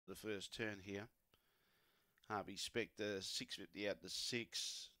the first turn here. Harvey Spectre, 650 out to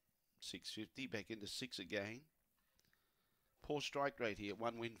 6. 650, back into 6 again. Poor strike rate here,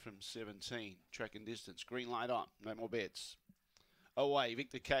 1 win from 17. Track and distance, green light on, no more bets. Away,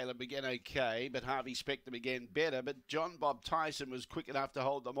 Victor Caleb began okay, but Harvey Spectre began better. But John Bob Tyson was quick enough to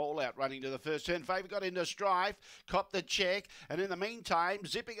hold them all out, running to the first turn. Favour got into strife, copped the check, and in the meantime,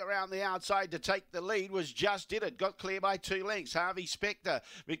 zipping around the outside to take the lead was Just Did It. Got clear by 2 lengths. Harvey Spectre,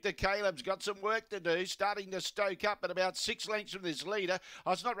 Victor Caleb's got some work to do, starting to stoke up at about 6 lengths from this leader.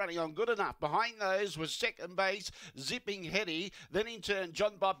 Oh, it's not running on good enough. Behind those was second base, Zipping Hetty. Then in turn,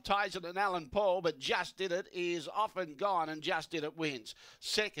 John Bob Tyson and Alan Paul, but Just Did It is off and gone, and Just Did It wins.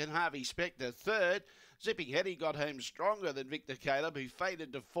 Second, Harvey Spectre. Third, Zipping Hetty got home stronger than Victor Caleb, who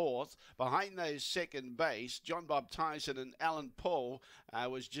faded to 4th. Behind those second base, John Bob Tyson and Alan Paul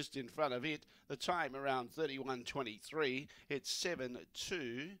was just in front of it. The time around 31.23. It's 7,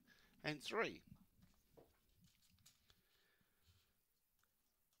 2 and 3.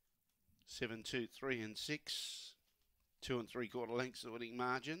 7, 2, 3 and 6. 2 3/4 lengths the winning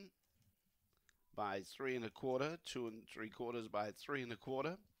margin. By 3 1/4, 2 3/4 by 3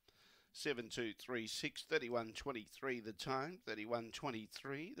 1/4. 7, 2, 3, 6, 31.23 the time,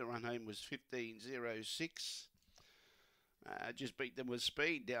 31.23. The run home was 15.06. Just beat them with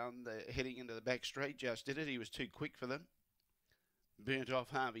speed down heading into the back straight. Just Did It. He was too quick for them. Burnt off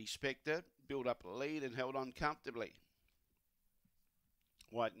Harvey Spectre, built up a lead and held on comfortably.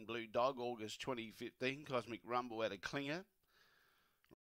 White and Blue Dog, August 2015. Cosmic Rumble out of Klinger.